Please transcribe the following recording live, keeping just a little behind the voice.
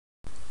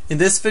In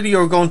this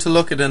video we're going to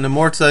look at an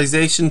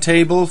amortization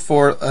table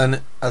for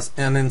an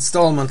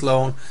installment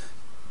loan,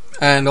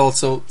 and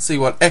also see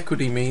what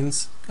equity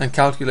means and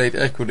calculate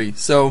equity.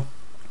 So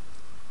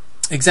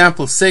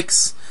example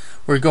 6,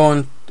 we're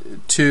going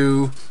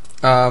to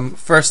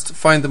first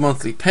find the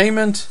monthly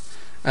payment,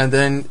 and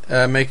then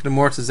make an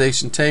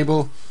amortization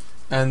table,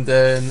 and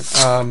then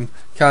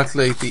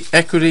calculate the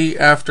equity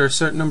after a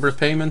certain number of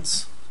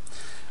payments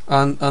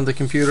on the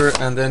computer.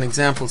 And then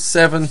example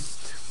 7,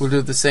 we'll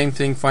do the same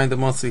thing, find the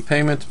monthly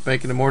payment,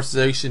 make an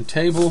amortization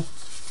table,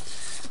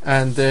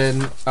 and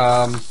then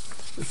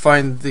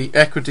find the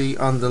equity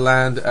on the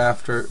land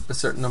after a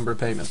certain number of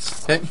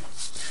payments. Okay,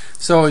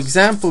 so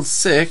example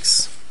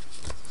 6,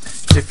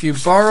 if you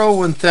borrow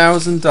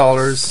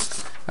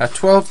 $1,000 at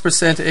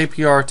 12%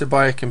 APR to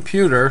buy a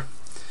computer,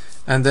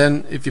 and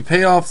then if you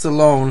pay off the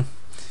loan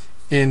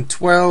in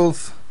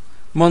 12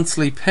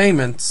 monthly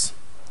payments,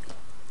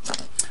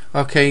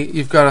 okay,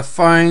 you've got to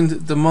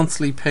find the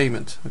monthly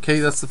payment.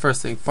 Okay, that's the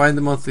first thing, find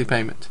the monthly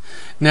payment.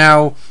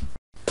 Now,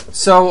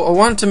 so I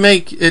want to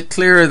make it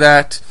clear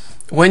that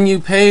when you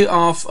pay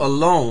off a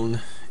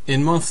loan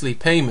in monthly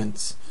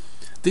payments,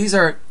 these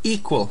are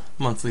equal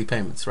monthly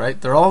payments,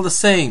 right? They're all the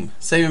same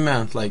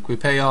amount. Like we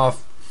pay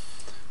off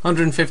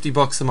 150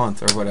 bucks a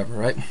month or whatever,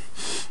 right?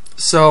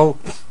 So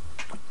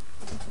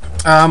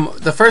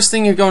the first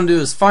thing you're going to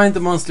do is find the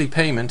monthly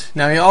payment.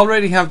 Now you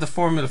already have the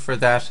formula for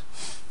that,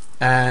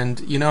 and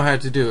you know how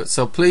to do it,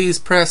 so please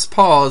press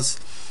pause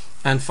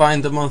and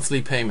find the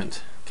monthly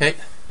payment. Okay,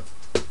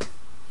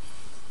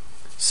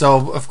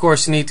 so of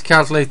course you need to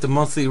calculate the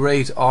monthly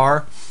rate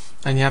R,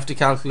 and you have to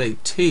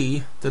calculate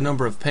T, the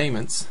number of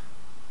payments.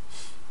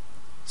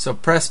 So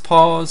press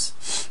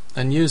pause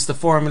and use the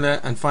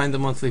formula and find the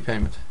monthly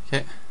payment.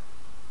 Okay,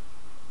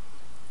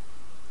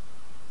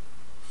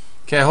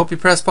 I hope you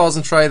press pause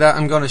and try that.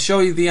 I'm going to show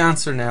you the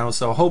answer now,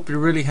 so I hope you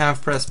really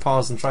have pressed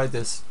pause and tried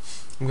this.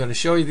 I'm going to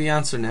show you the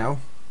answer now.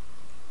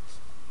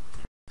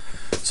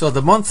 So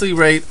the monthly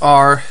rate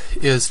R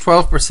is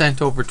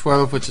 12% over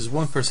 12, which is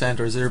 1%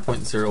 or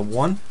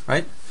 0.01,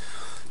 right?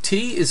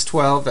 T is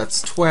 12,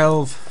 that's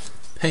 12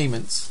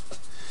 payments.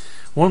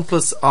 1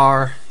 plus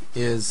R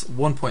is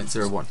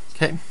 1.01,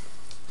 okay?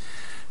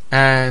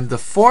 And the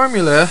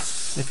formula,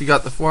 if you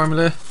got the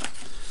formula,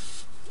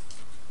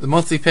 the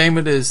monthly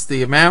payment is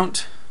the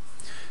amount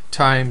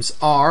times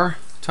R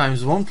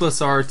times 1 plus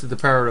R to the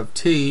power of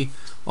T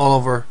all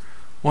over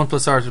 1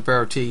 plus R to the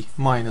power of T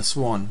minus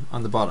 1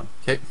 on the bottom.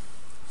 Okay,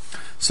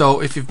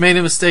 so if you've made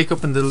a mistake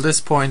up until this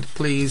point,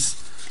 please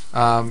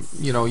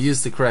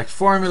use the correct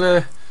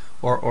formula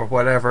or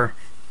whatever,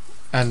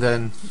 and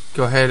then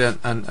go ahead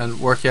and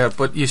work out.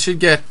 But you should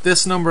get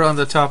this number on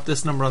the top,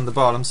 this number on the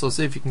bottom, so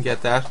see if you can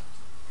get that.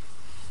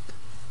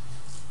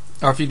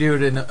 Or if you do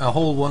it in a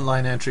whole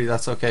one-line entry,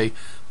 that's okay,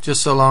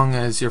 just so long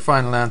as your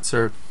final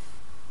answer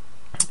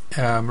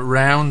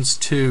rounds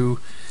to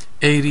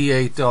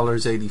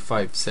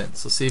 $88.85.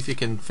 So see if you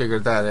can figure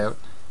that out.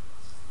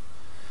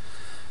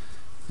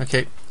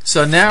 Okay,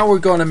 so now we're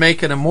going to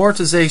make an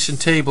amortization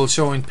table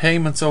showing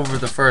payments over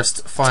the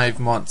first 5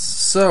 months.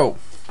 So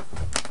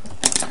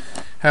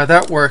how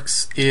that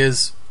works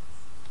is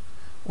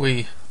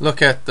we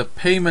look at the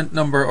payment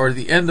number, or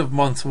the end of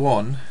month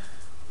 1,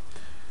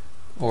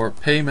 or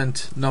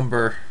payment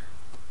number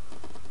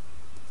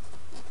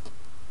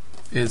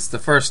is the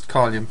first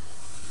column.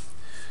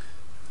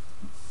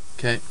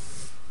 Okay,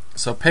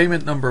 so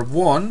payment number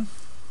 1,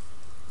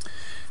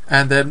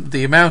 and then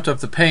the amount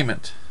of the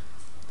payment.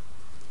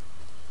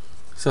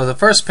 So the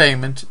first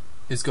payment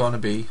is going to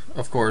be,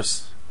 of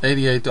course,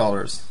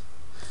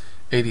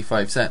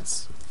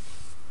 $88.85.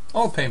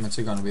 All payments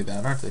are going to be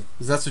that, aren't they?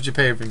 Because that's what you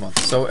pay every month.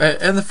 So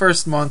in the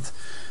first month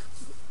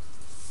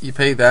you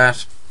pay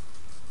that.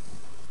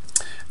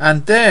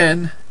 And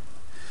then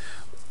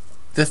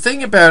the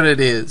thing about it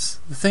is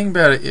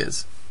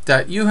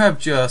that you have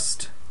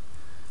just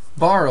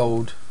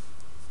borrowed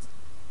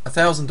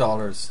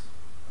 $1,000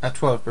 at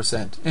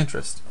 12%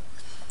 interest.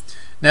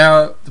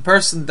 Now the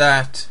person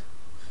that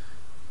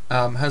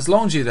has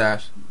loaned you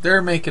that,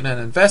 they're making an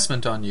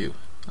investment on you,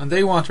 and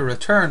they want a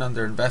return on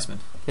their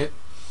investment. Okay,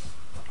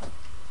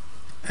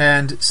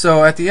 and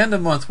so at the end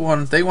of month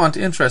 1, they want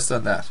interest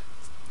on that.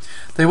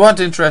 They want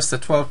interest at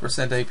 12%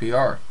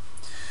 APR.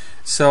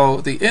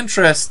 So the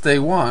interest they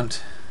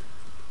want,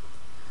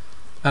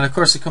 and of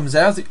course it comes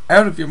out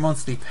of your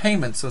monthly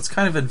payment, so it's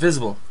kind of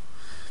invisible,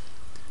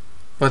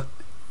 but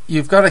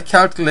you've got to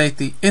calculate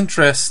the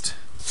interest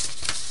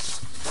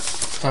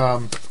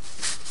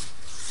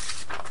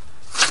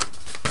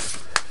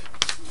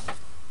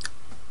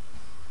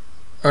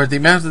or the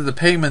amount of the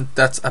payment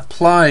that's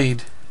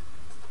applied,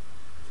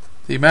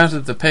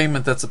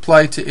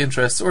 to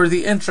interest, or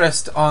the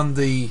interest on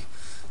the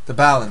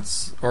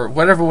balance, or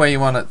whatever way you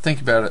want to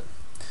think about it.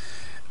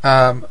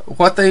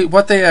 What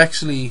they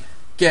actually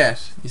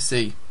get, you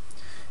see,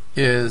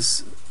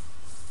 is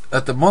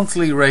at the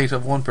monthly rate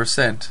of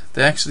 1%,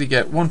 they actually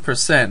get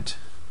 1%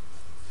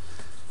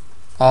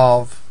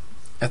 of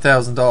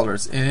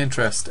 $1,000 in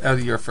interest out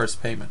of your first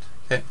payment.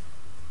 Okay,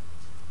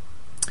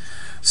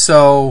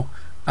 So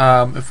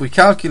if we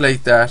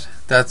calculate that,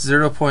 that's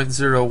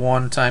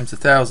 0.01 times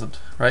 1,000,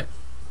 right?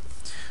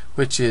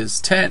 Which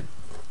is 10.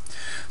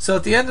 So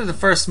at the end of the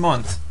first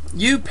month,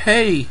 you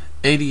pay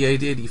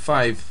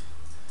 88.85,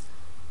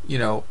 you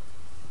know,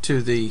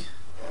 to the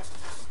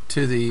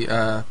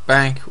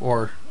bank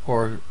or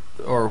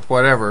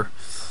whatever,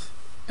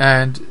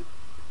 and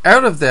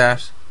out of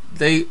that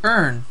they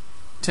earn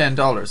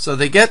 $10. So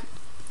they get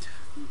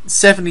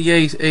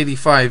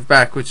 $78.85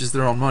 back, which is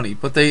their own money,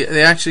 but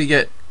they actually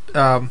get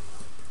 $10,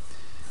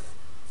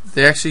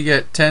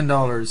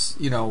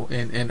 you know,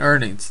 in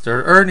earnings.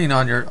 They're earning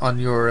on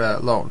your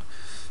loan.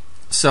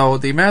 So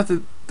the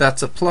amount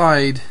that's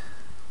applied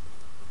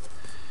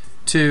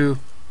to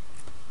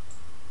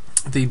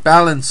the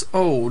balance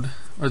owed,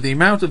 or the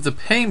amount of the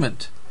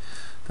payment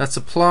that's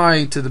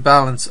applied to the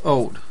balance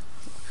owed.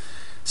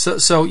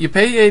 So you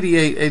pay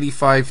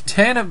 $88.85.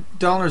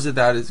 $10 of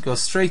that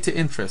goes straight to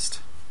interest,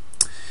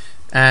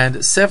 and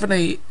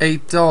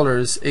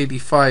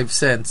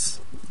 $78.85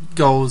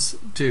 goes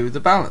to the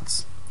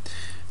balance,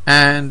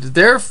 and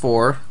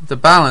therefore the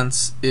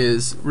balance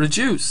is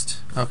reduced.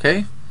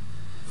 Okay,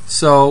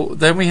 so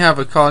then we have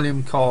a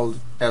column called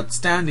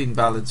outstanding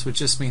balance, which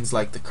just means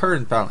like the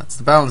current balance,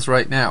 the balance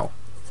right now,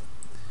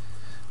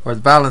 or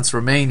the balance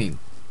remaining.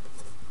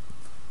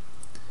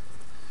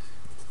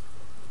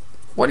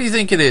 What do you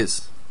think it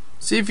is?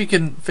 See if you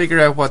can figure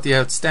out what the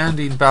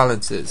outstanding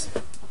balance is.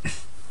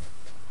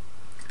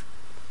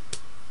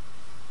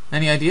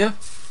 Any idea?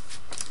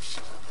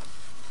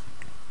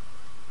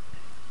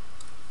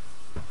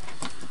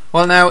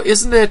 Well, now,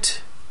 isn't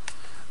it,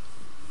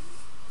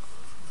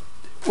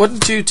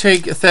 wouldn't you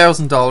take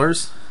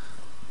 $1,000,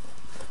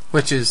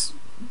 which is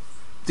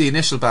the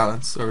initial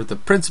balance or the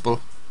principal,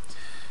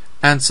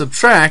 and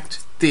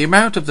subtract the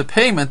amount of the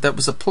payment that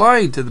was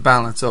applied to the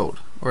balance owed,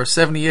 or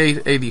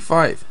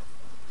 $78.85?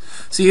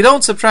 So you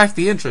don't subtract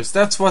the interest.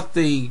 That's what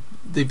the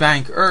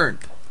bank earned,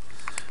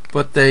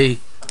 but they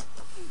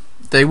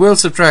will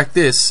subtract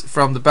this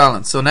from the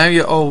balance. So now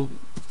you owe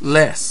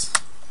less.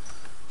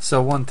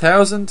 So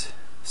 1,000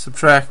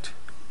 subtract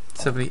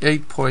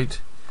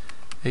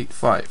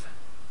 $78.85.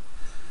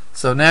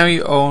 So now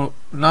you owe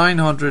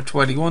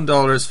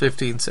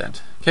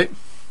 $921.15. Okay.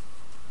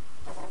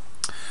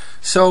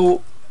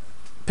 So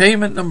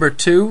payment number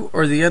 2,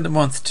 or the end of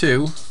month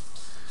 2,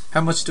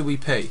 how much do we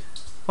pay?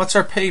 What's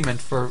our payment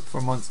for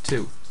month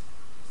 2?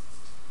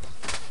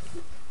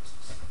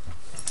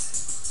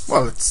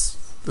 Well, it's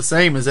the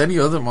same as any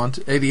other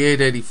month,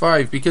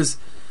 $88.85, because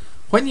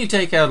when you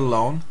take out a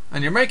loan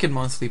and you're making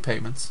monthly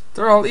payments,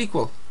 they're all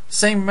equal,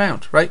 same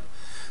amount, right?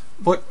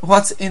 But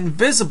what's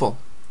invisible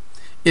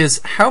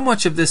is how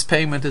much of this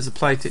payment is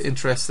applied to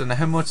interest, and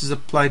how much is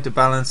applied to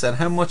balance, and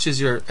how much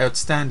is your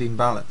outstanding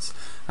balance.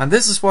 And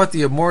this is what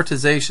the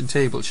amortization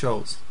table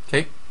shows.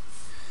 Okay,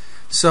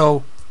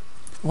 so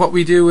what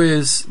we do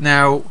is,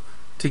 now,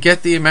 to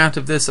get the amount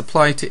of this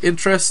applied to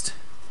interest,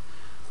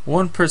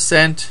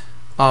 1%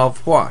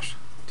 of what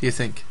do you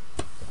think?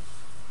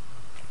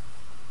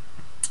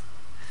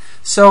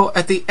 So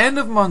at the end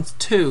of month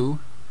 2,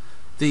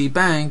 the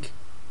bank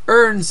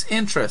earns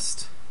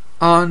interest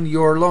on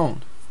your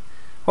loan.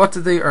 What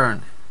do they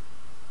earn?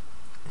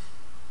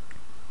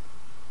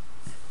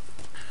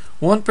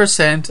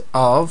 1%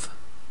 of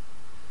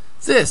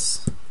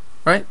this,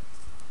 right?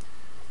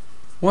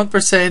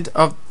 1%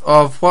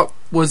 of what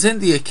was in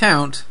the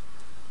account,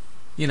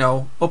 you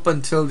know, up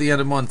until the end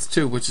of month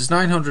 2, which is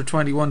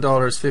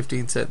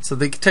 $921.15. So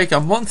they take a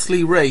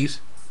monthly rate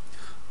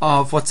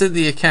of what's in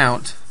the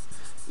account,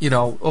 you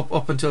know,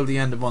 up until the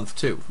end of month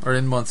 2, or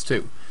in month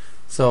 2.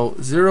 So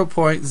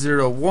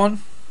 0.01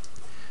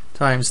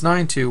 times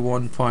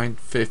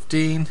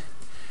 921.15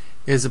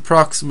 is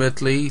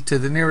approximately, to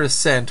the nearest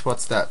cent,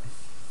 what's that?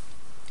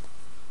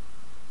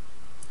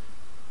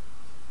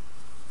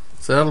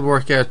 So that'll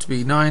work out to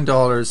be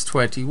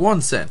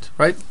 $9.21,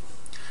 right?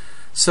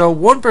 So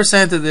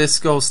 1% of this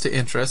goes to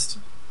interest,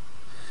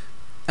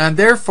 and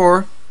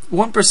therefore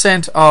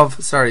 1% of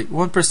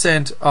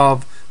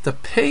the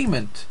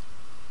payment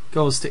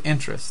goes to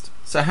interest.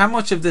 So how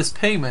much of this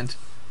payment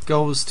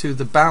goes to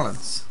the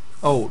balance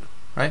owed,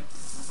 right?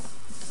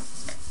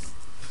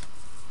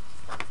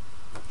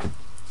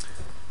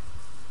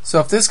 So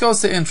if this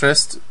goes to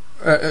interest,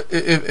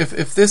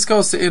 if this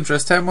goes to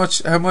interest, how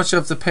much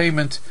of the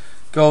payment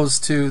goes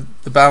to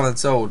the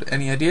balance owed?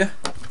 Any idea?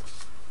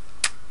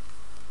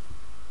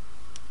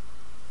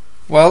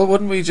 Well,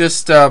 wouldn't we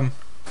just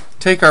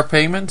take our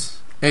payment,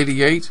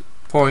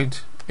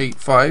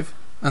 88.85,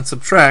 and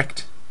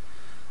subtract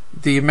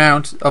the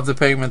amount of the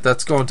payment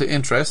that's going to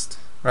interest,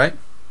 right?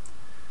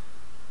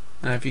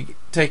 And if you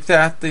take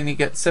that, then you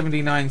get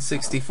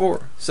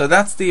 $79.64. So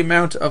that's the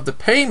amount of the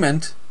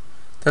payment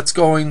that's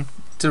going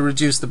to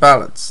reduce the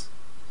balance.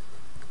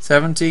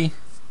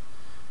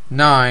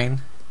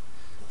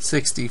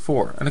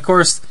 $79.64. And of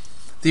course,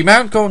 the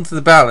amount going to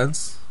the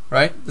balance,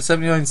 right? The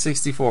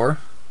 $79.64.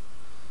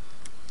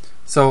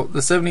 So the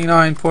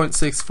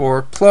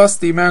 79.64 plus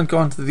the amount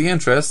going to the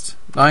interest,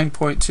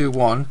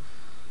 9.21,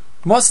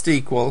 must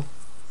equal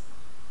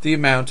the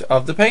amount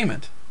of the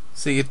payment.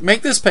 So you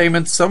make this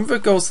payment, some of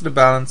it goes to the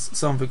balance,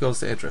 some of it goes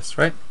to interest,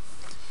 right?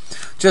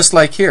 Just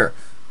like here,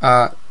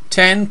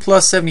 10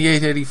 plus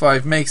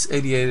 78.85 makes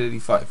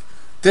 88.85.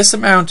 This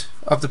amount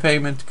of the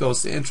payment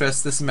goes to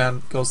interest, this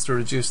amount goes to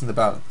reducing the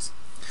balance.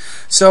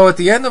 So at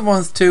the end of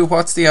month 2,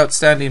 what's the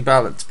outstanding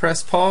balance?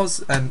 Press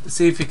pause and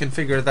see if you can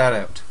figure that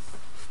out.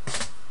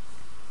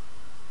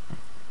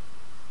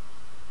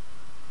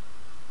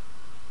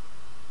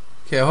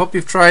 Okay, I hope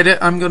you've tried it.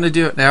 I'm going to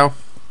do it now.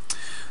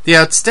 The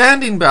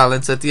outstanding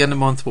balance at the end of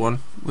month 1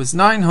 was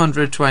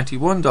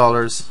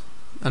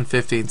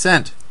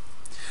 $921.15.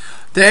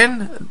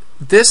 Then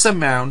this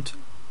amount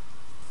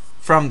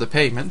from the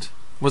payment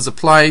was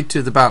applied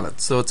to the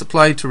balance. So it's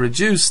applied to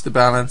reduce the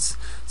balance.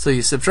 So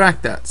you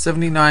subtract that,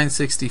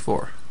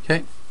 $79.64.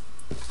 Okay.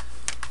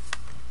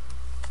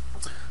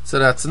 So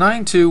that's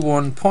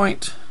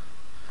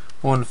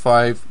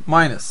 921.15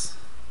 minus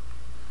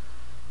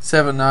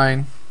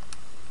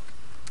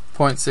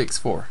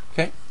 79.64.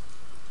 Okay.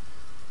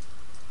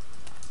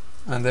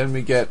 And then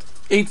we get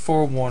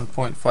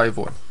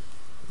 841.51.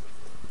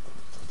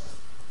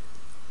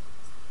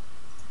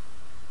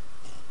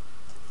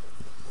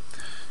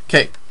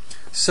 Okay,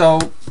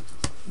 so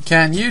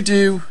can you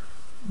do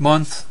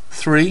month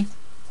 3?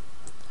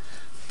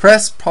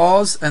 Press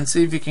pause and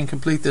see if you can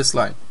complete this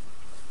line.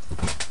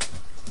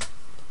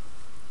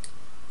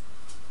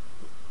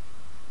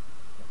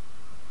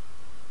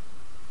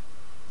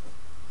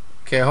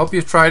 Okay, I hope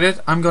you've tried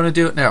it. I'm going to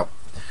do it now.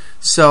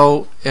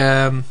 So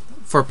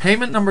for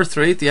payment number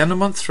 3, at the end of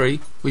month 3,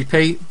 we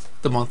pay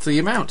the monthly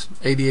amount,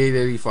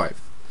 $88.85.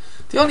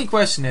 The only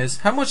question is,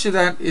 how much of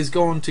that is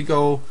going to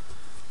go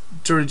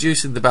to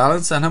reducing the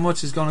balance and how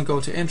much is going to go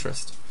to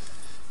interest?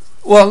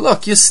 Well,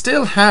 look, you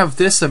still have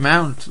this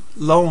amount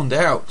loaned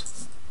out,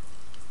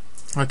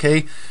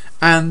 okay,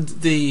 and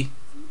the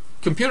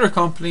computer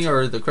company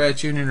or the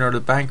credit union or the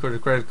bank or the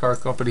credit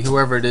card company,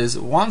 whoever it is,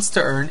 wants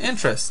to earn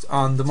interest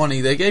on the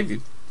money they gave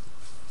you.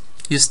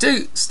 You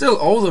still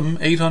owe them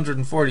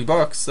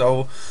 $840,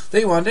 so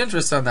they want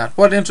interest on that.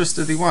 What interest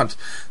do they want?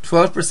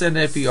 12%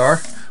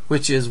 APR,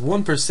 which is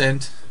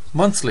 1%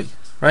 monthly,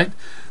 right?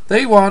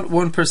 They want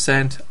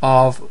 1%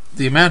 of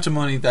the amount of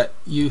money that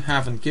you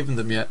haven't given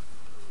them yet,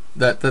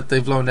 that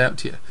they've loaned out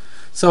to you.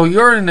 So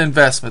you're an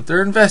investment.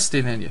 They're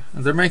investing in you,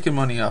 and they're making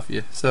money off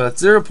you. So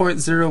that's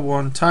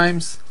 0.01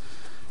 times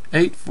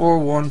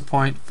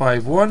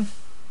 841.51,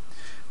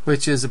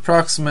 which is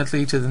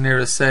approximately, to the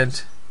nearest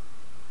cent,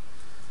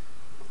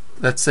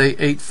 let's say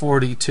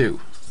 842.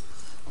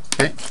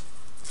 Okay.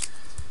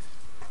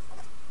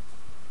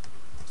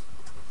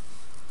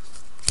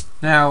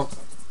 Now,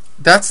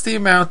 that's the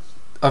amount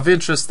of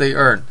interest they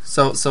earn.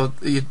 So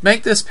you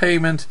make this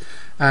payment,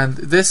 and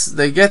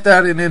they get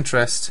that in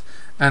interest,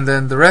 and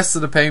then the rest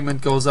of the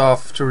payment goes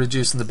off to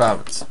reducing the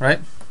balance, right?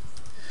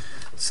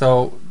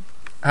 So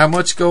how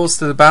much goes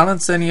to the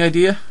balance? Any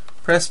idea?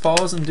 Press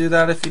pause and do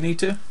that if you need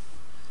to.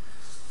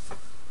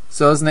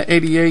 So isn't it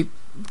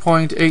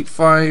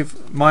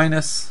 88.85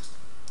 minus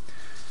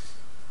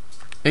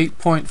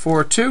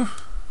 8.42,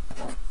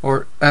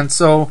 and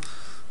so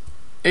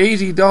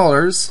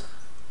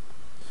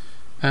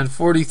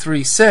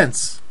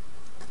 $80.43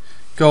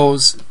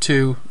 goes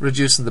to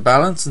reducing the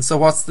balance. And so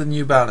what's the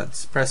new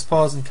balance? Press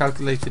pause and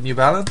calculate the new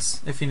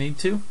balance if you need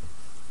to.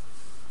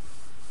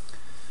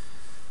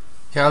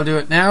 Okay, I'll do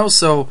it now.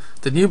 So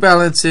the new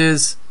balance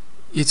is,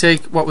 you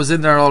take what was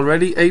in there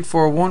already,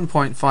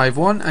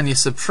 841.51, and you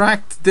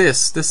subtract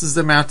this. This is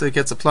the amount that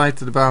gets applied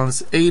to the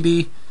balance,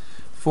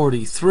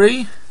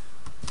 80.43.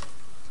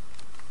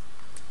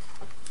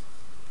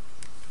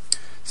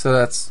 So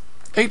that's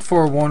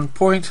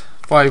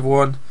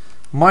 841.51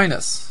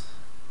 minus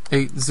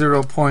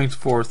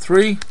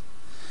 80.43,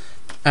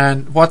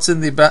 and what's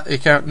in the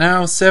account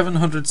now?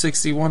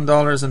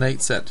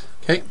 $761.08.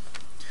 Okay,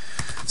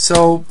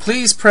 so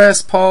please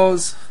press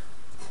pause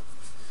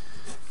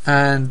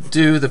and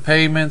do the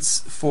payments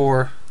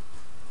for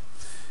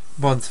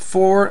month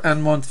 4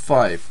 and month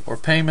 5, or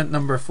payment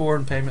number 4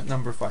 and payment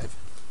number 5.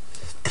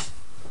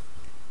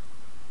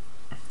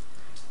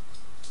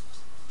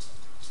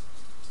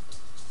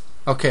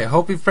 Okay, I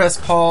hope you've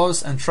pressed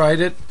pause and tried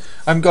it.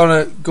 I'm going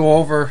to go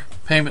over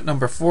payment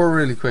number 4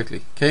 really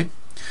quickly. Okay,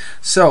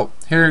 so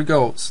here it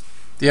goes.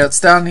 The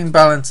outstanding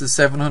balance is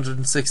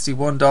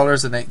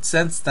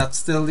 $761.08. That's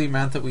still the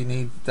amount that we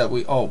need, that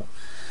we owe.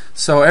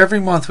 So every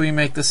month we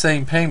make the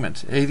same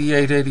payment,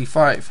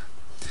 $88.85.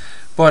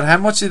 But how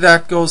much of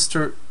that goes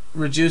to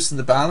reducing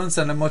the balance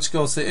and how much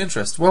goes to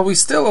interest? Well, we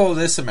still owe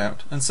this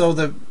amount, and so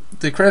the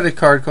credit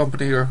card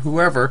company or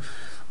whoever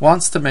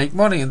wants to make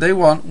money, and they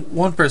want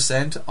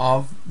 1%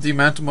 of the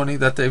amount of money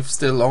that they've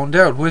still loaned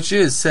out, which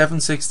is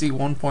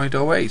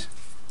 $761.08.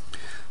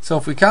 So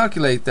if we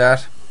calculate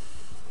that,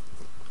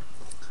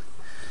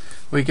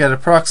 we get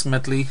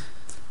approximately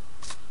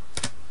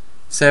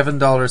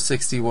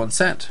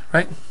 $7.61,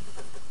 right?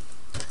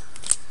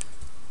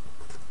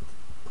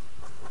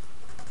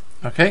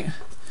 Okay,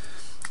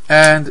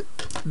 and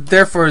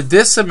therefore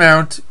this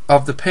amount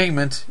of the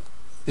payment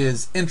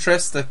is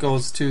interest that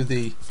goes to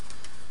the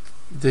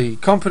the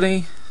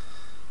company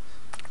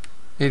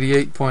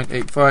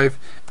 88.85,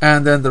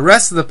 and then the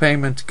rest of the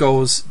payment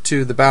goes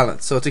to the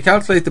balance. So to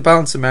calculate the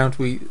balance amount,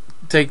 we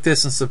take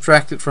this and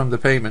subtract it from the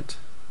payment,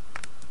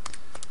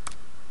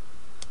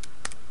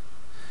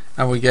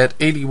 and we get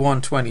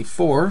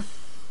 81.24.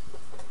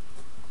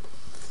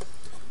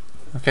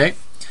 okay,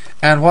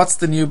 and what's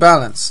the new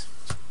balance?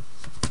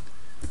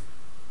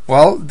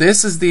 Well,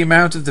 this is the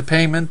amount of the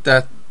payment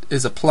that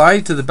is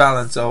applied to the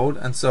balance owed,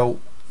 and so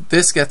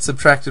this gets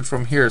subtracted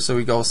from here. So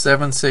we go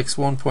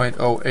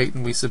 761.08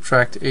 and we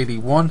subtract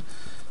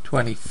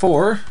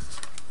 81.24.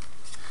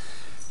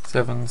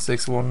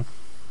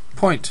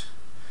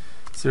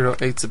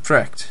 761.08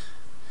 subtract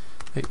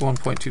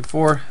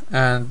 81.24,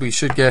 and we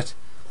should get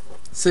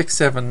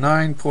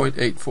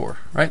 679.84,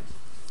 right?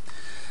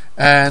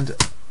 And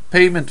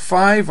payment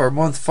 5 or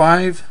month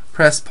 5,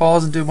 press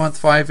pause and do month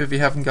 5 if you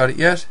haven't got it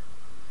yet.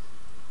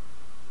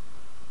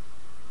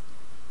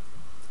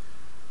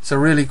 So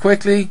really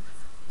quickly,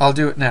 I'll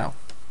do it now.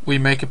 We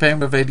make a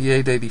payment of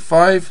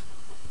 88.85.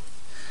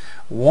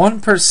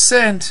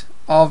 1%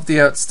 of the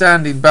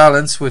outstanding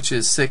balance, which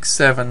is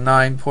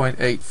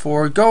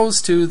 679.84,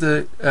 goes to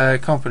the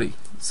company.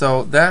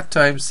 So that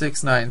times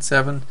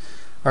 697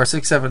 or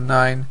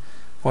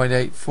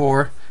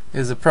 679.84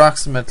 is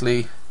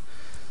approximately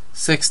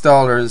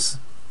 $6.80.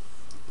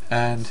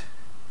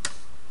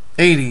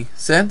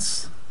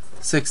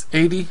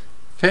 $6.80.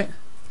 Okay,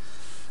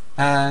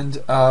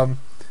 and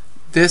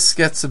this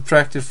gets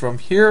subtracted from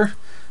here,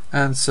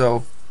 and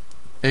so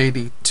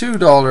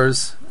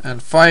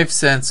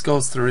 $82.05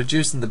 goes to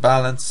reducing the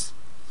balance,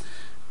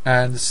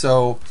 and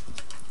so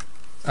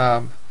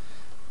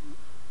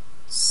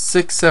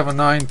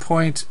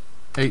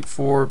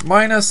 679.84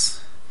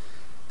 minus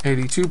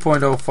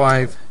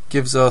 82.05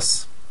 gives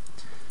us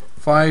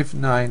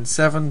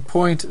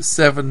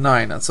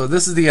 597.79, and so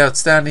this is the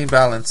outstanding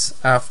balance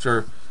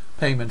after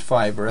payment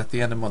 5, or at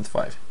the end of month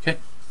 5. Okay,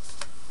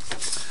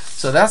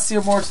 so that's the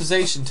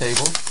amortization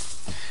table,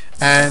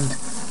 and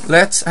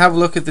let's have a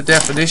look at the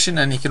definition,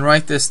 and you can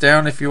write this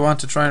down if you want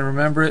to try and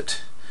remember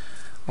it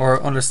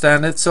or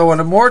understand it. So an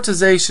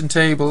amortization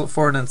table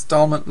for an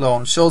installment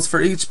loan shows for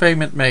each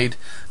payment made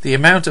the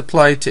amount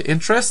applied to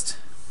interest,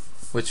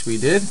 which we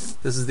did.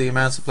 This is the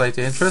amounts applied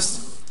to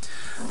interest.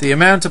 The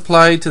amount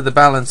applied to the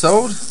balance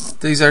owed.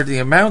 These are the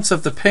amounts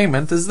of the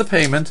payment. This is the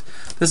payment.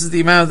 This is the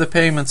amount of the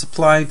payments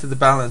applied to the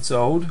balance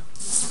owed.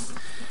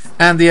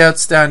 And the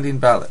outstanding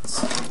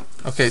balance.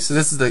 Okay, so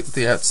this is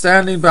the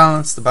outstanding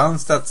balance, the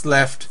balance that's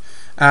left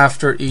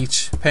after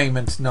each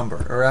payment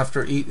number, or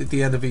after at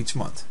the end of each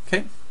month.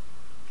 Okay,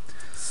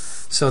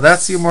 so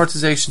that's the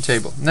amortization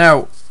table.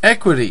 Now,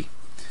 equity.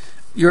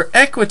 Your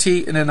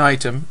equity in an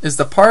item is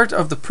the part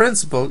of the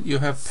principal you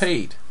have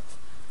paid.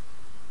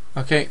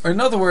 Okay, or in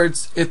other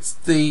words, it's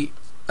the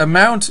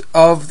amount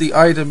of the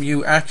item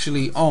you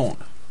actually own.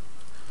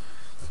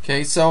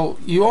 Okay, so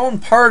you own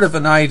part of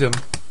an item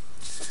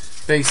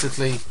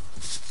basically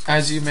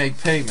as you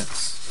make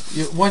payments.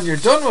 When you're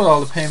done with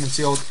all the payments,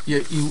 you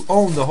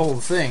own the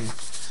whole thing,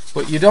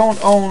 but you don't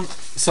own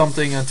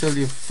something until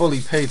you've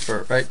fully paid for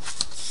it, right?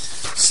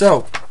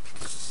 So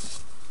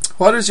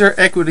what is your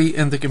equity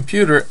in the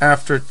computer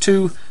after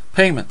 2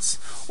 payments?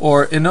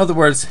 Or in other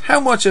words, how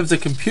much of the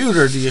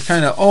computer do you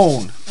kind of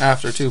own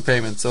after 2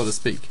 payments, so to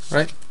speak,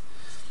 right?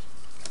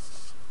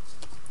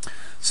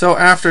 So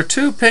after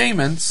 2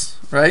 payments,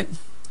 right,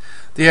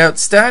 the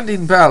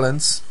outstanding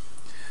balance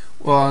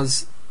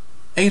was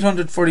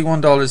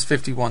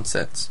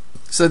 $841.51.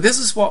 So this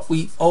is what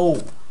we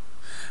owe.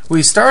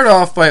 We start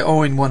off by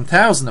owing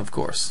 $1,000, of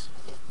course,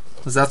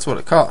 because that's what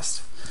it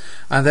cost.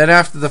 And then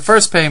after the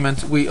first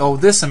payment, we owe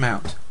this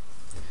amount.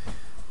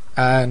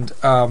 And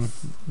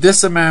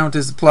this amount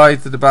is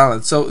applied to the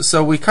balance.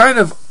 So we kind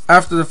of,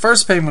 after the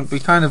first payment, we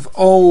kind of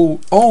own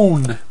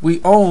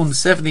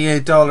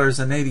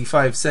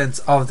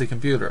 $78.85 of the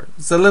computer.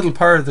 It's a little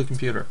part of the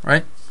computer,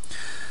 right?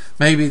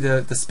 Maybe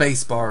the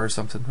space bar or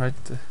something, right?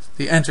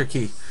 The enter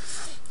key.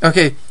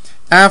 Okay,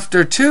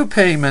 after 2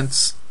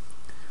 payments,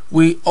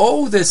 we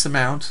owe this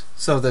amount.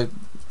 So the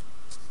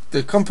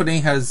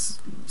company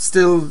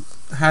still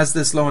has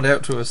this loaned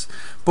out to us,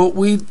 but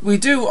we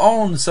do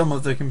own some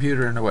of the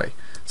computer in a way.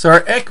 So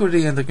our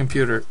equity in the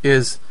computer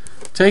is,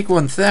 take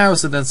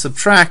 1,000 and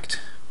subtract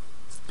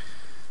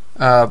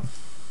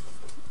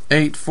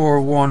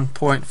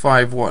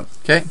 841.51.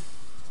 okay,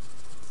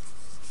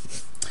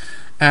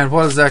 and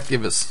what does that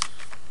give us?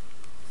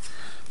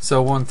 So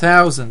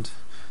 1,000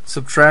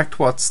 subtract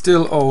what's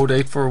still owed,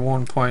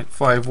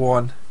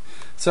 841.51.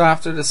 So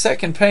after the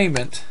second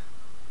payment,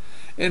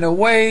 in a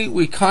way,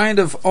 we kind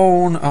of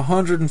own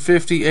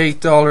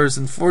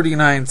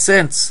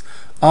 $158.49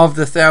 of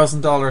the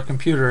 $1,000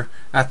 computer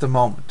at the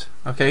moment.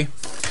 Okay,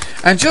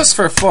 and just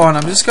for fun,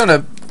 I'm just going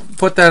to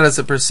put that as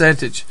a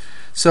percentage.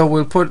 So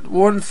we'll put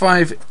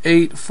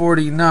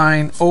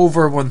 158.49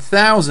 over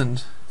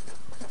 1,000.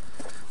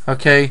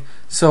 Okay,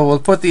 so we'll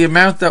put the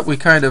amount that we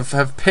kind of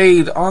have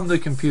paid on the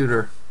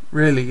computer,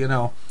 really, you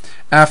know,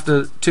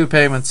 after 2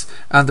 payments,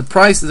 and the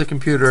price of the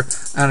computer.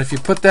 And if you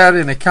put that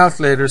in a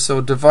calculator,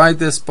 so divide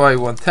this by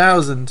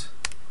 1000,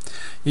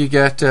 you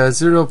get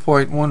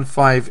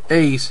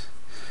 0.158,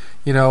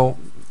 you know,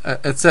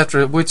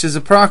 etc., which is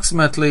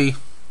approximately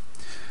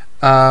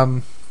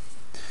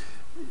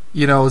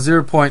you know,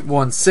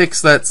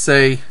 0.16, let's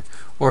say,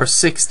 or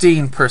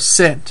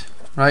 16%,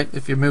 right,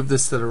 if you move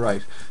this to the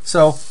right.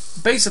 So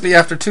basically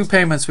after 2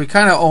 payments we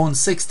kind of own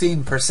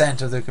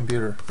 16% of the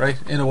computer, right,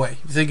 in a way.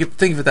 Think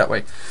of it that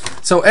way.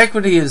 So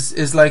equity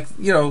is like,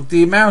 you know,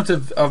 the amount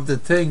of the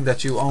thing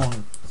that you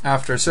own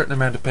after a certain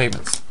amount of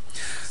payments.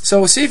 So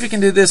we'll see if you can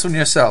do this one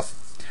yourself.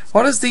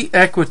 What is the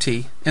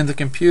equity in the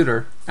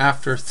computer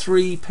after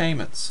 3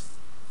 payments?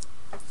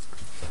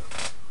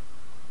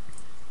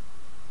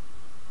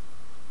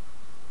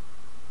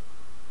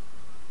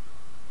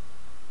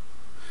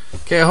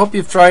 Okay, I hope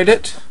you've tried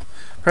it.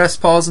 Press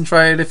pause and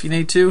try it if you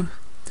need to.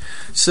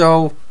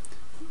 So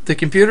the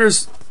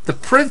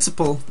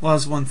principal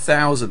was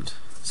 1000.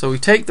 So we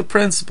take the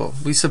principal,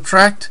 we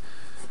subtract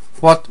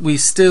what we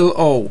still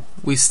owe.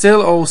 We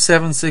still owe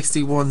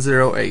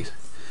 761.08.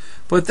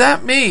 But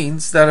that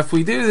means that if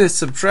we do this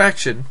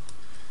subtraction,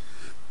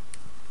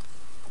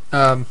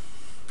 that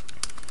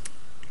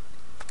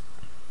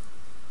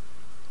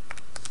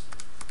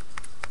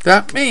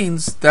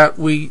means that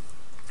we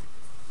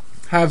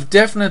have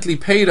definitely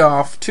paid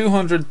off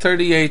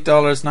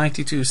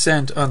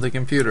 $238.92 on the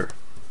computer.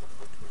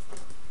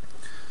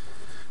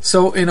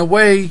 So in a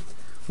way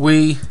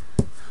we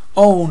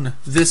own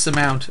this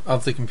amount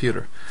of the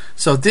computer.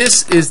 So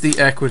this is the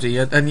equity,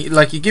 and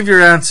like you give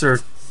your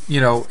answer,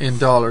 you know, in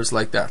dollars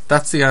like that.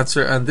 That's the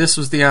answer, and this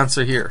was the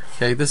answer here.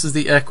 Okay, this is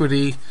the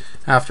equity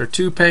after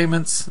 2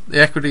 payments.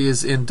 The equity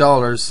is in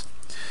dollars,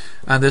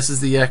 and this is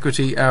the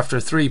equity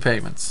after 3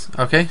 payments.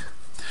 Okay.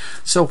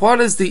 So what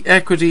is the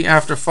equity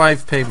after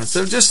 5 payments?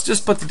 So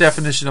just put the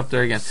definition up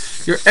there again.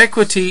 Your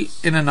equity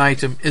in an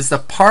item is the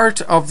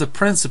part of the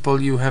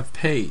principal you have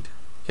paid.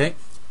 Okay.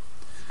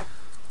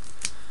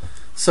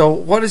 So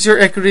what is your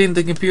equity in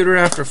the computer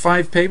after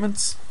 5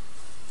 payments?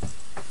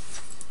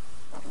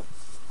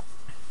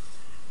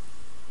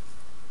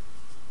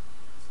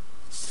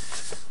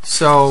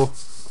 So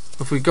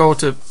if we go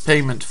to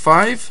payment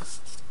 5,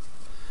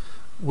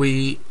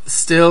 we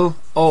still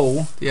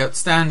owe, the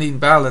outstanding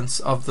balance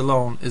of the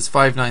loan is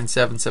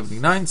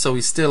 597.79, so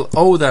we still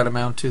owe that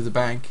amount to the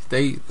bank.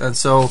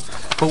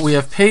 But we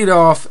have paid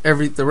off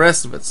the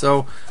rest of it.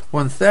 So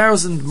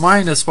 1000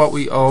 minus what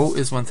we owe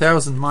is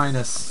 1000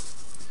 minus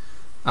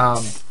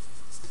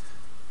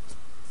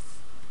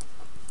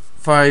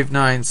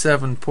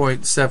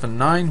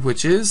 597.79,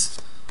 which is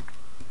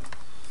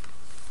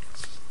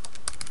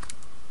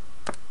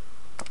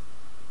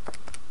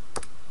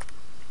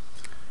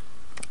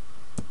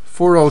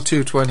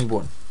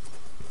 $402.21.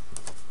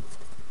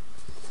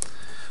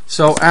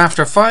 So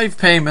after 5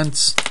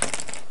 payments,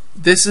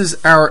 this is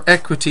our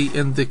equity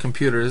in the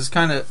computer. This is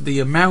kind of the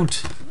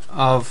amount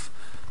of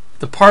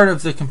the part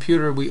of the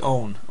computer we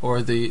own,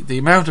 or the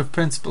amount of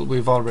principal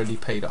we've already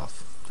paid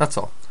off. That's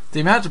all.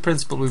 The amount of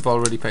principal we've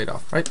already paid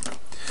off, right?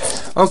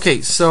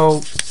 Okay, so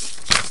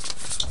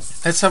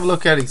let's have a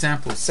look at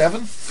example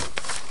 7.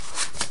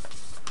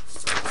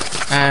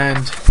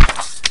 And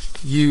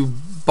you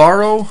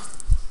borrow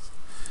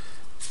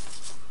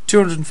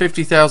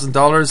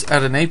 $250,000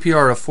 at an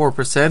APR of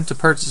 4% to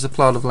purchase a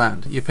plot of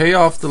land. You pay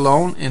off the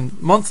loan in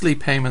monthly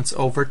payments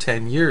over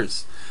 10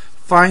 years.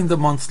 Find the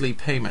monthly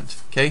payment.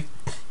 Okay,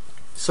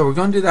 so we're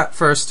going to do that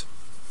first,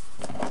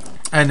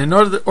 and in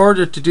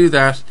order to do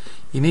that,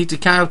 you need to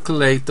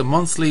calculate the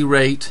monthly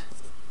rate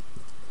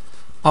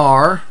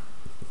R,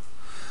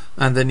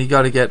 and then you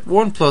got to get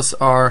 1 plus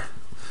R,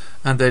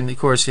 and then of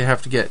course you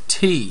have to get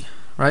T,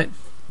 right?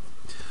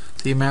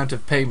 The amount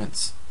of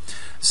payments,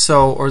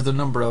 so, or the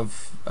number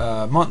of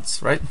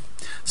months, right?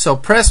 So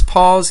press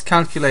pause,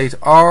 calculate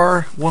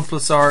R, 1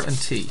 plus R, and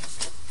T.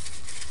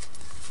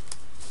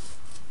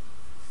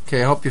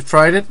 Okay, I hope you've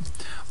tried it.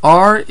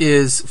 R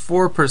is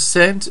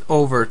 4%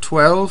 over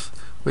 12,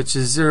 which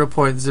is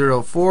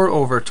 0.04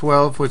 over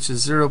 12, which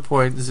is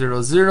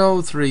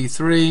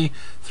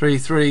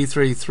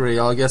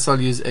 0.00333333. I guess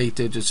I'll use 8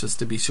 digits just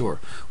to be sure.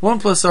 1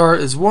 plus R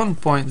is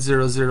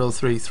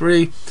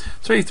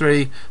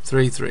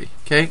 1.00333333.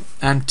 Okay,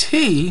 and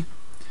T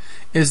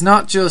is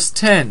not just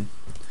 10.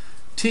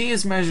 T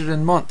is measured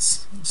in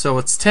months, so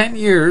it's 10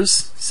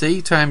 years,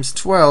 see, times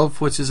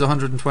 12, which is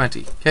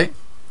 120. Okay,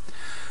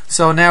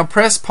 so now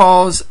press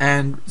pause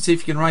and see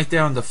if you can write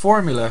down the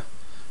formula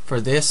for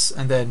this,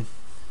 and then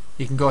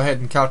you can go ahead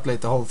and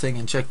calculate the whole thing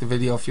and check the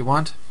video if you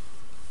want.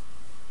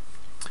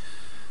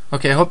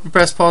 Okay, I hope you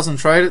press pause and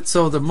tried it.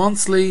 So the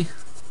monthly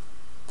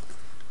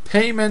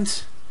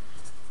payment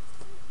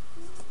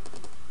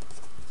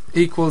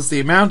equals the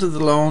amount of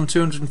the loan,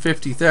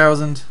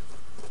 250,000,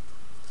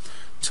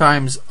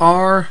 times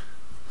R,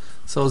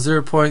 so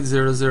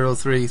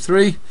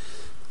 0.0033,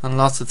 and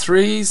lots of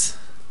 3's,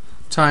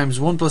 times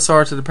 1 plus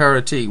R to the power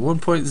of T,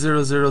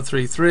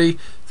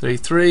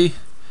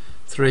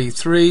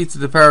 1.003333 to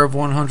the power of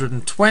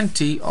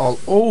 120, all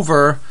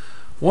over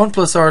 1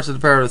 plus r to the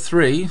power of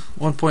 3,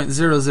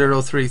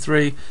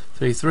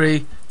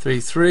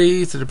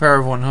 1.00333333 to the power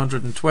of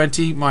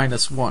 120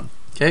 minus 1.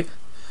 Okay,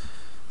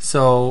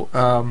 so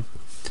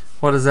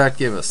what does that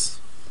give us?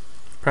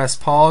 Press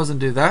pause and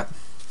do that.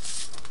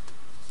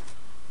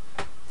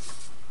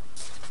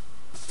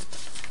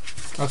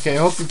 Okay,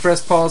 I hope you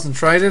pressed pause and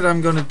tried it.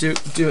 I'm going to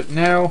do it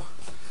now.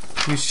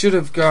 We should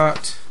have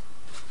got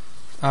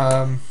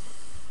about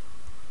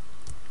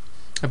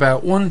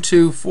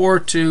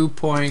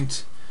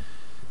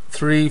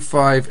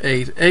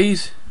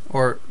 1242.3588,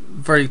 or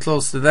very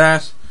close to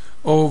that,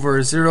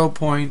 over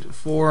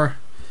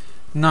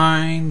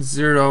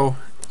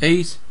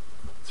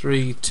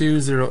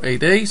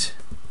 0.49083288,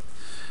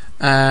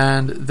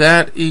 and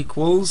that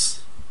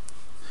equals,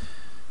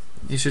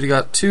 you should have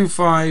got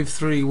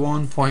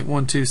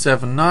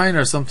 2531.1279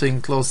 or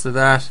something close to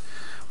that,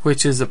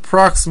 which is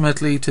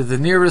approximately to the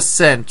nearest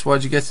cent.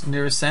 What did you get to the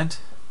nearest cent?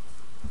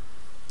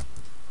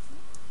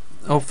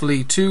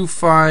 Hopefully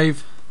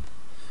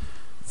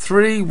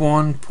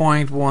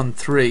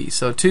 2531.13,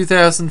 so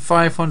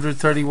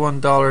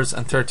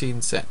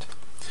 $2,531.13.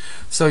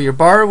 So you're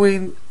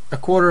borrowing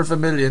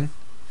 $250,000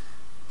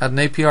 at an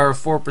APR of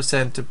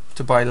 4%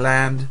 to buy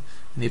land,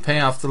 and you pay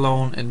off the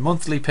loan in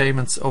monthly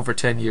payments over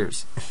 10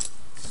 years.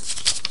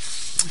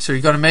 So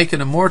you're going to make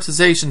an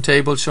amortization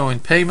table showing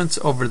payments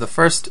over the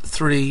first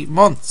 3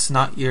 months,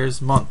 not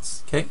years,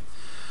 months. Okay,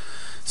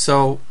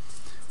 so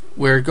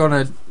we're going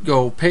to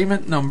go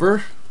payment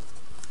number,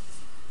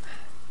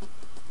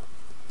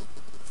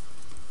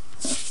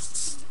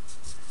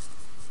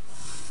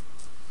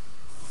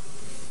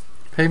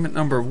 payment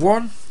number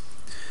 1,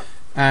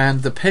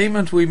 and the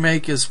payment we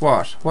make is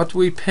what? What do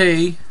we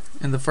pay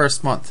in the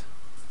first month?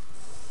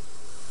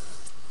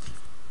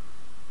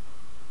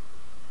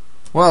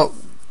 Well,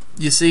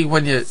 you see,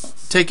 when you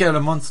take out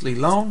a monthly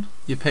loan,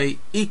 you pay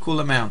equal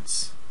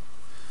amounts.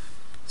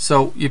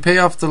 So you pay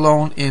off the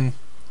loan in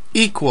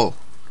equal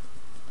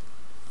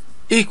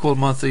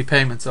monthly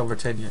payments over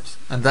 10 years,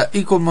 and that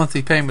equal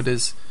monthly payment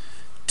is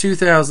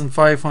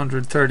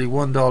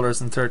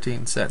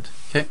 $2,531.13.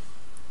 Okay.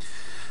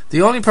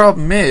 The only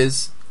problem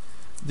is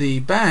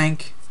the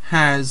bank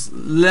has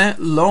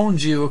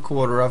loaned you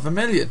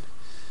 $250,000,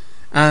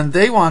 and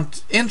they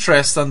want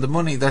interest on the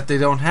money that they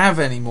don't have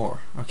anymore.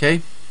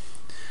 Okay,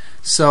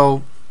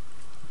 so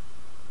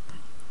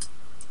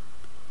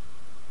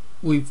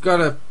we've got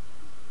to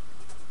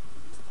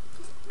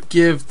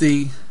give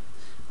the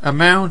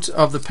amount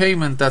of the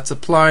payment that's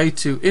applied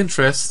to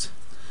interest,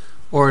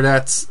 or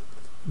that's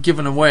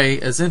given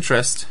away as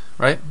interest,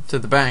 right, to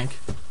the bank.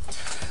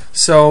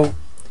 So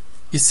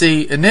you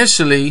see,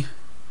 initially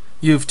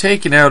you've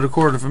taken out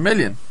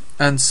 $250,000,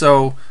 and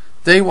so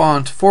they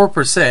want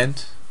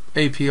 4%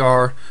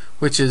 APR,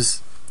 which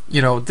is,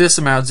 you know, this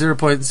amount,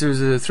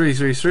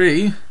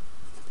 0.00333.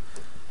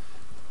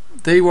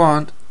 They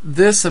want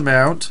this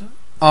amount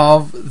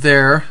of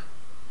their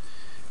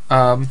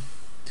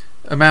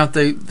amount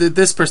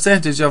this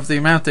percentage of the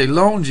amount they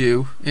loaned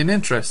you in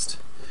interest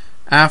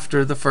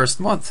after the first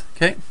month.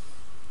 Okay,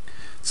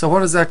 so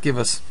what does that give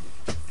us?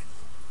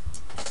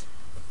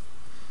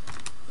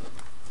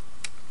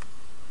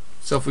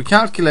 So if we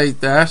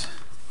calculate that,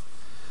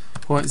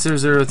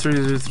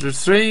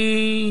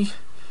 0.003333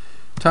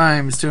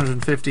 times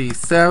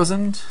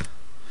 250,000,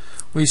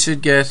 we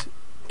should get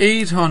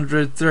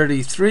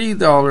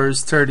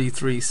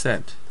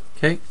 $833.33.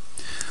 Okay,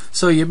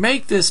 so you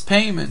make this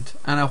payment,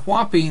 and a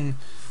whopping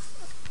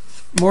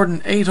more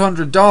than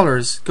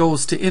 $800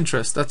 goes to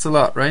interest. That's a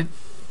lot, right?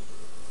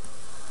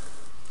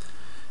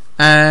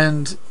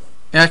 And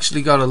it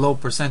actually got a low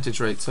percentage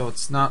rate, so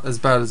it's not as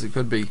bad as it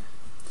could be.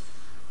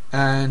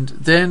 And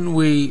then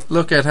we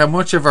look at how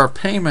much of our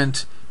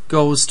payment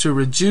goes to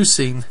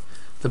reducing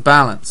the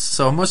balance.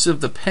 So how much of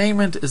the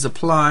payment is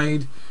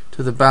applied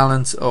to the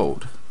balance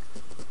owed.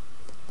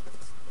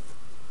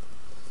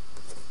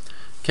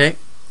 Okay,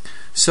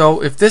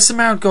 so if this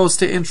amount goes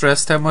to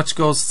interest, how much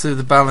goes to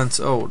the balance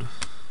owed?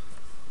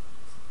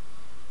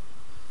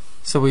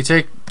 So we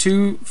take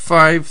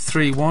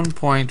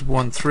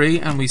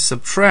 2531.13 and we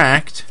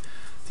subtract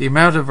the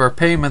amount of our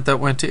payment that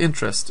went to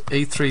interest,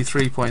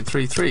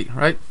 833.33,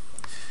 right?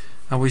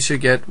 And we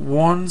should get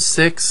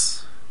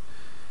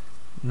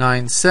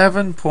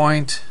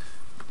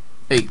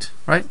 1697.8,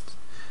 right?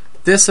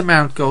 This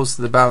amount goes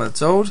to the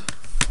balance owed,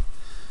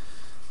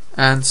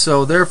 and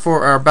so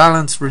therefore our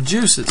balance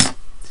reduces.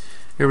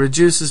 It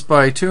reduces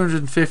by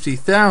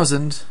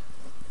 250,000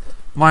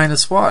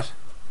 minus what?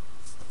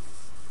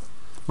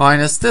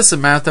 Minus this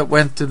amount that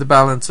went to the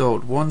balance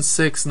owed,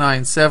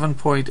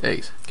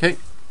 1697.8. Okay,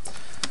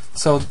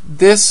 so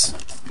this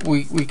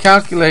we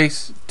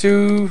calculate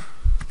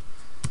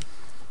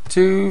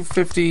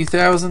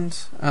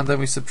 250,000, and then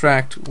we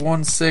subtract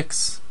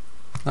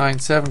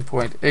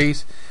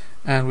 1697.8,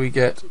 and we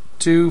get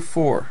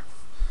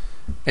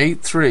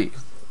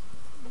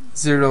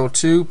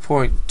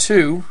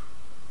 248302.2,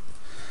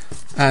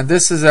 and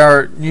this is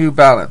our new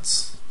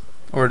balance,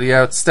 or the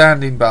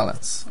outstanding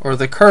balance, or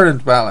the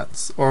current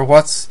balance, or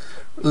what's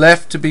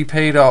left to be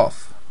paid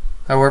off.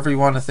 however you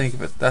want to think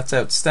of it. That's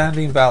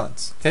outstanding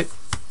balance. Okay,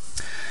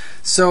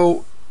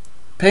 so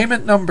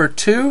payment number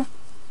 2,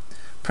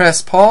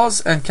 press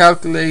pause and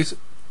calculate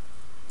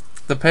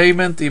the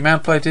payment, the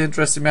amount applied to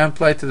interest, the amount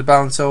applied to the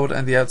balance owed,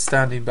 and the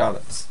outstanding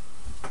balance.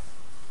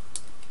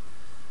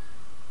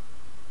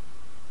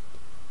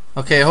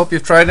 Okay, I hope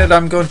you've tried it.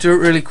 I'm going to do it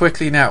really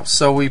quickly now.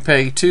 So we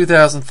pay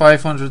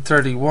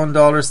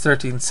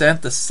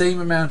 $2,531.13, the same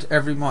amount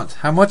every month.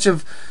 How much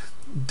of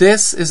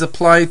this is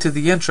applied to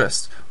the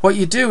interest? What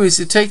you do is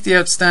you take the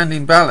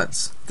outstanding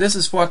balance. This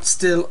is what's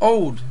still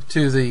owed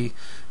to the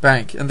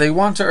bank, and they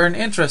want to earn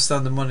interest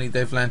on the money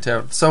they've lent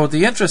out. So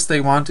the interest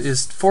they want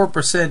is 4%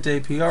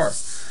 APR.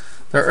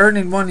 They're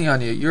earning money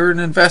on you. You're an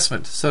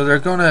investment, so they're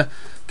going to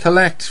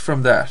collect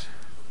from that.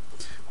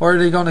 What are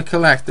they going to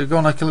collect? They're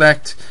going to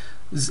collect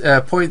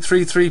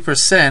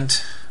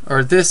 0.33%,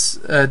 or this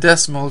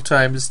decimal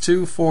times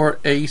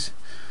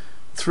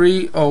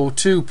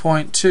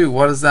 248,302.2.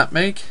 What does that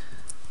make?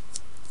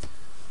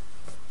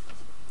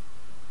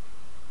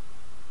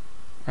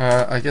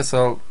 I guess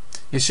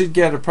you should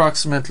get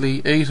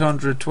approximately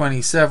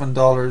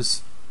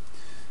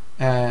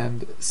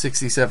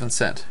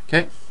 $827.67.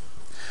 Okay,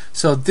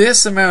 so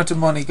this amount of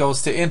money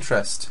goes to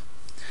interest,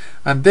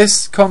 and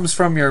this comes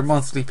from your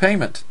monthly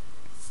payment.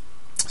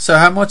 So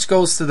how much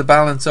goes to the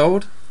balance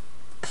owed?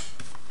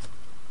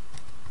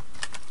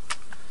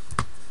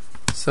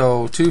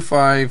 So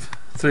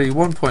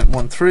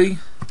 2531.13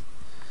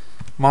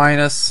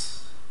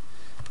 minus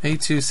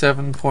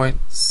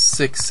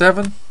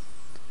 827.67,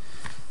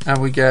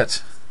 and we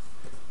get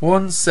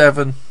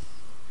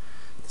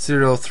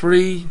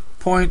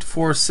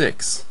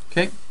 1703.46.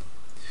 Okay,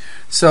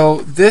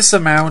 so this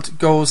amount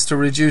goes to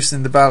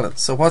reducing the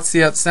balance. So what's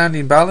the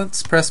outstanding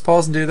balance? Press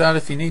pause and do that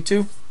if you need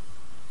to.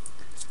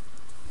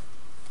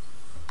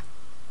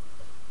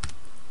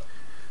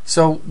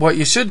 So what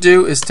you should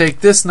do is take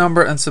this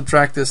number and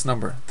subtract this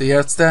number, the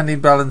outstanding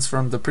balance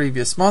from the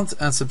previous month,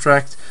 and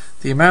subtract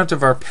the amount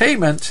of our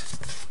payment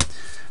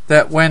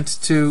that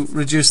went to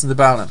reducing the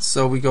balance.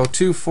 So we go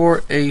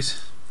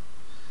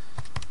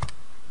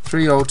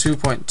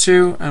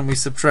 248,302.2 and we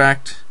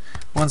subtract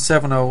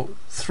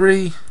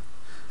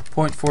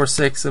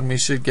 1703.46, and we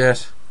should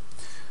get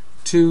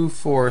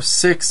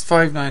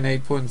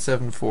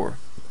 246,598.74.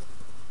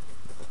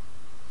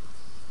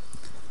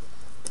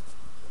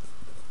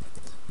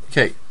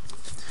 Okay,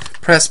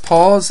 press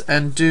pause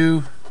and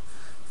do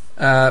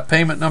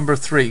payment number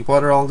 3.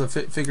 What are all the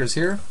figures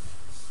here?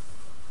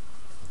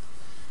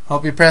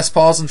 Hope you press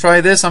pause and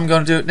try this. I'm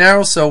going to do it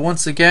now. So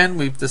once again,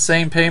 we've the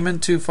same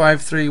payment,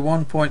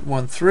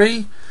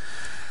 2531.13.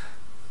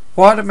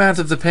 What amount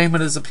of the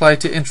payment is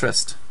applied to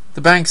interest?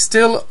 The bank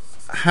still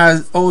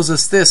owes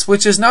us this,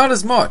 which is not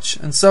as much,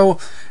 and so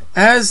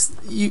as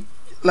you'll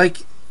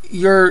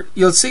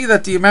see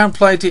that the amount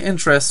applied to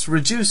interest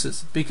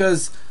reduces,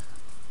 because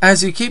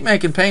as you keep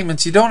making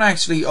payments, you don't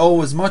actually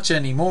owe as much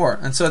anymore,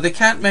 and so they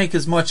can't make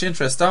as much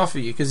interest off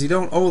of you because you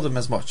don't owe them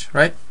as much,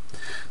 right?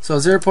 So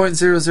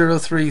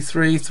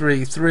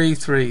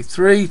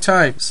 0.00333333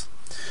 times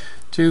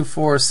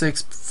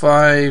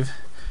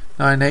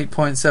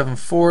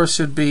 246,598.74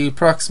 should be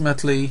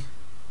approximately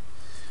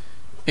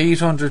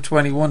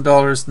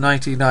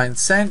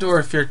 $821.99, or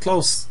if you're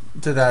close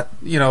to that,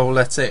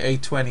 let's say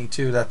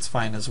 822, that's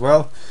fine as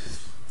well.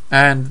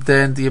 And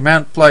then the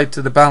amount applied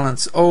to the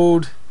balance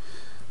owed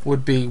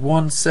would be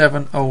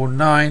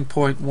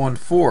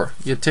 1709.14.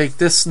 You take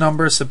this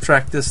number,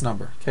 subtract this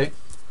number. Okay,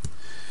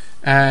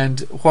 and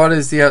what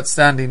is the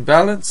outstanding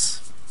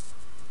balance?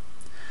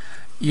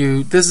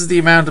 This is the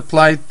amount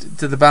applied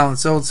to the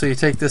balance owed, so you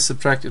take this,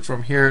 subtract it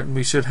from here, and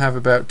we should have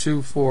about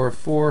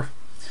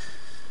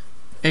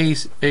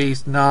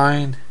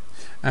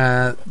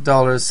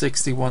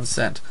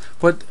 $244,889.61.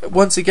 But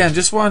once again,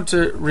 just want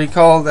to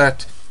recall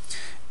that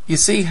you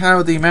see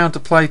how the amount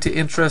applied to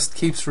interest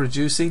keeps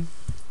reducing.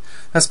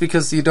 That's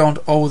because you don't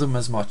owe them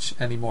as much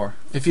anymore.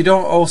 If you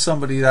don't owe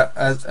somebody that,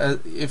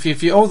 if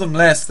you owe them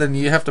less, then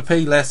you have to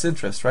pay less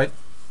interest, right?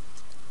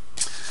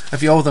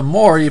 If you owe them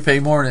more, you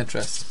pay more in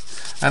interest,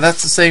 and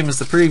that's the same as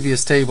the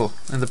previous table.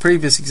 In the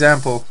previous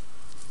example,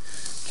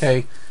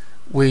 okay,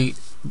 we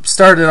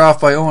started off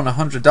by owing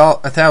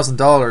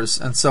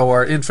 $1,000, and so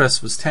our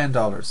interest was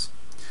 $10.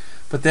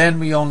 But then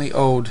we only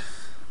owed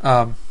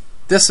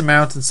this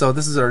amount, and so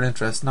this is our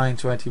interest,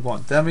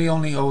 $921. Then we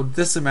only owed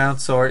this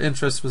amount, so our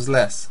interest was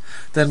less.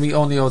 Then we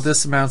only owed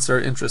this amount, so our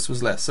interest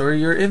was less. So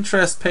your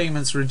interest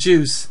payments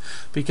reduce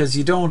because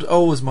you don't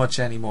owe as much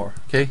anymore.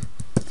 Okay,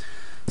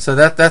 so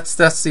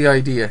that's the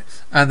idea.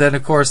 And then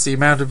of course the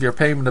amount of your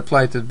payment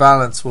applied to the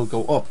balance will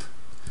go up,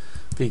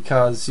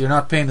 because you're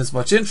not paying as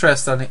much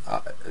interest on it.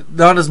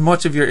 Not as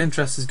much of your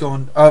interest is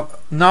going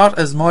not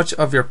as much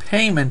of your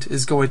payment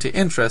is going to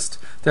interest,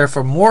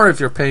 therefore more of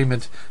your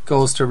payment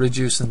goes to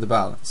reducing the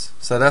balance.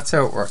 So that's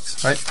how it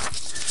works, right?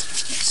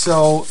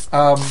 So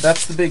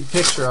that's the big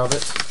picture of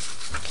it.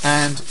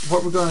 And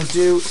what we're going to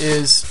do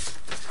is,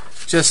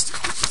 just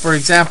for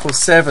example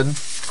 7,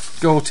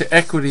 go to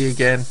equity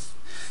again.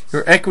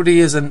 Your equity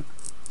is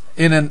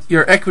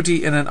your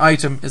equity in an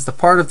item is the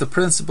part of the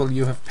principal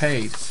you have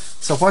paid.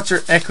 So what's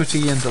your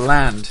equity in the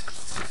land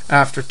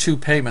after 2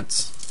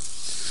 payments?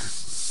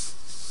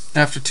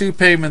 After 2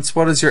 payments,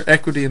 what is your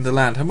equity in the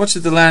land? How much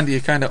of the land do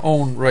you kind of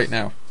own right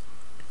now?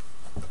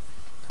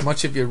 How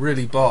much have you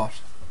really bought?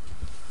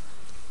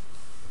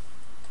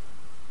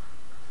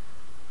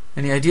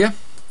 Any idea?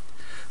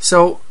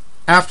 So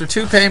after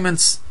 2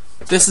 payments,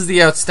 this is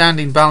the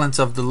outstanding balance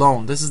of the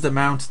loan. This is the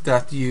amount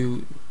that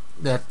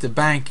the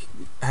bank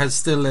has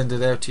still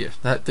lended out to you,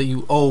 that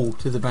you owe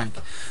to the bank.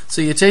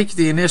 So you take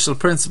the initial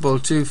principal,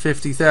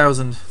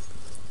 250,000,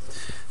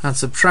 and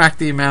subtract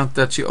the amount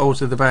that you owe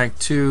to the bank,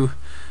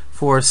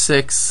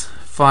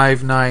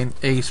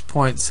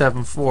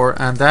 246,598.74,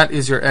 and that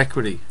is your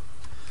equity.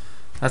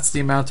 That's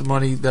the amount of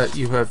money that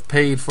you have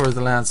paid for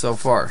the land so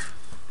far.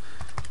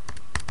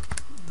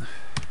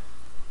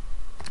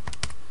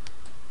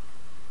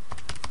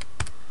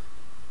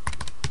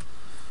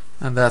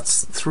 And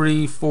that's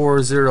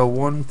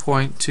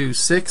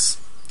 3401.26.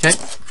 Okay.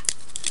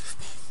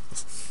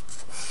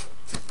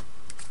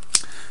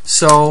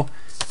 So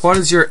what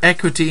is your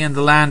equity in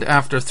the land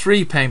after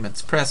 3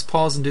 payments? Press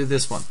pause and do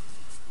this one.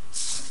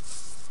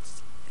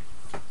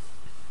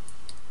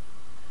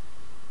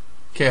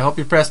 Okay, I hope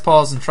you pressed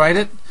pause and tried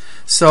it.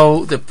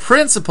 So the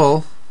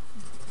principal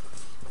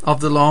of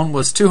the loan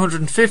was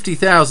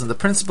 250,000. The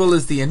principal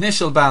is the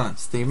initial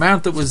balance, the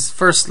amount that was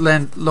first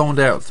loaned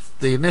out,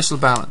 the initial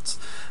balance.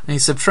 And you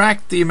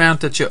subtract the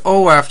amount that you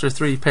owe after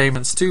 3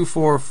 payments,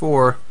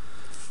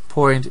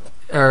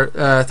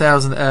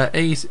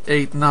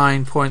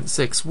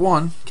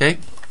 889.61. Okay.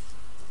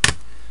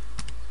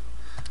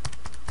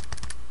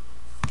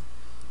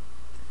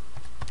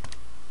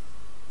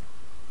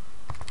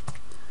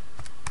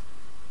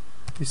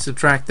 You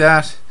subtract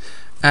that,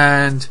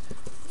 and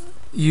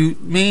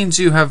means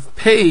you have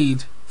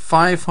paid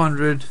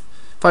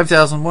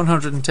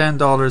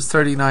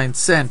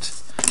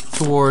 $5,110.39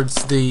 towards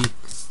the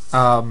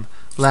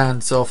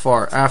land so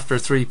far after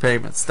 3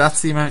 payments.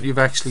 That's the amount you've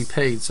actually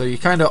paid. So you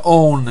kind of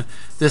own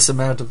this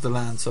amount of the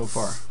land so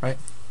far, right?